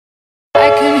I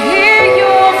can hear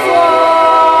your voice.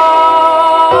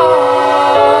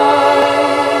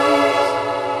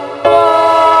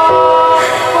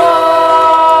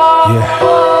 Yeah.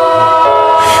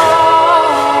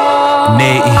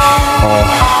 NATEY. Oh,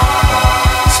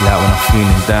 it's like when I'm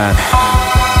feeling down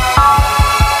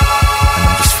and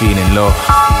I'm just feeling low.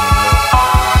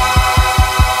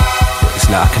 It's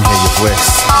like I can hear your voice.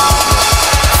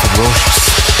 Ferocious.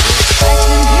 I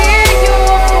can hear your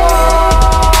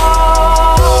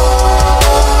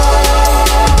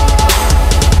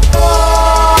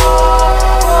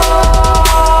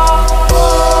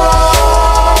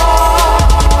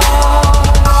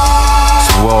It's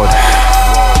a world.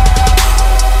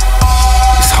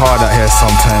 It's hard out here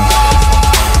sometimes,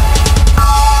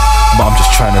 but I'm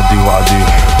just trying to do what I do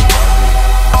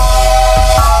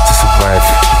to survive.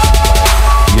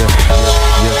 Yeah.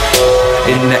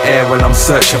 In the air while I'm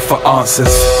searching for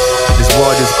answers. This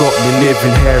world has got me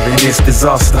living here in this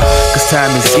disaster, cause time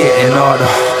is getting harder,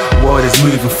 world is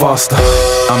moving faster.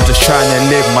 I'm just trying to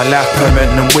live my life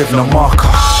permanent with no marker.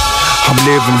 I'm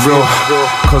living real,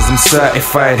 cause I'm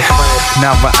certified.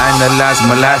 Now I analyze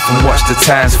my life and watch the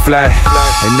times fly.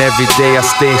 And every day I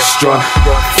stay strong,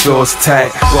 feels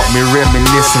tight. Got me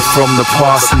reminiscing from the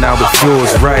past, now it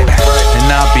feels right. And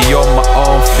I'll be on my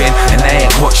own thing, and I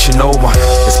ain't watching no one.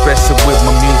 Especially with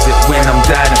my music when I'm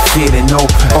down and feeling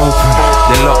open.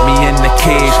 They locked me in the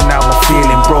cage, now I'm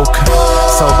feeling broken.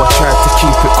 So I try to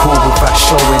keep it cool without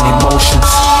showing emotions.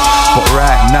 But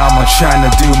right now I'm trying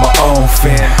to do my own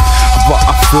thing, but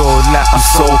I feel like I'm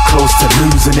so close to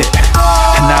losing it.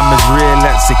 And I'm as real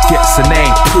as it gets and I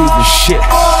ain't proving shit.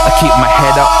 I keep my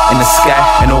head up in the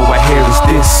sky and all I hear is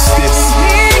this.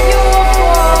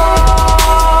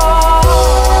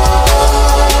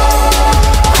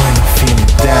 When I'm feeling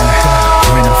down,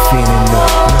 when I'm feeling low,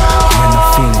 when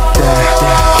I'm feeling down,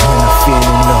 when I'm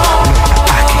feeling low,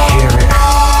 I can hear it.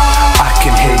 I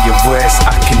can hear your voice,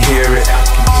 I can hear it.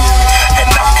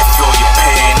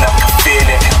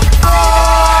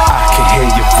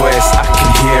 I can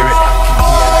hear it,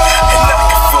 and I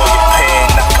can feel your pain,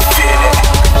 I can feel it.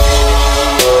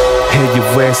 Hear your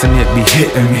voice and it be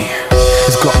hitting me.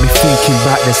 It's got me thinking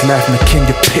about this life, now can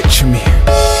you picture me?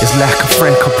 It's like a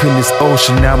friend up in this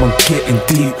ocean, now I'm getting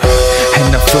deep. And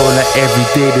I feel like every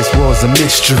day this world's a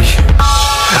mystery.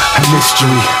 A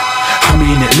mystery, I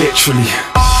mean it literally.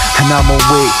 And I'm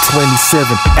awake 27,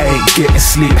 I ain't getting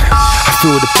sleep. I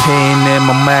feel the pain and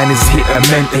my mind is hitting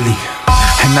mentally.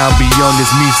 And I'll be on this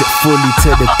music fully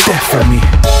to the death of me.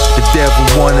 The devil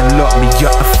wanna lock me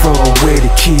up and throw away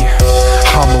the key.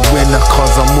 I'm a winner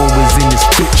cause I'm always in this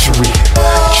victory.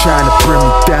 Trying to bring me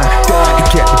down and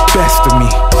get the best of me.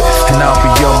 And I'll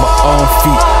be on my own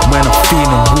feet when I'm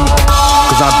feeling weak,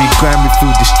 cause I'll be going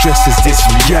through the stresses, this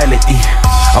reality.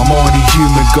 I'm only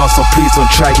human, God, so please don't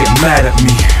try get mad at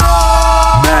me.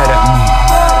 Mad at me.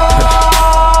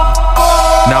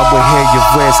 Now I hear your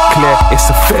voice clear, it's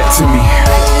affecting me.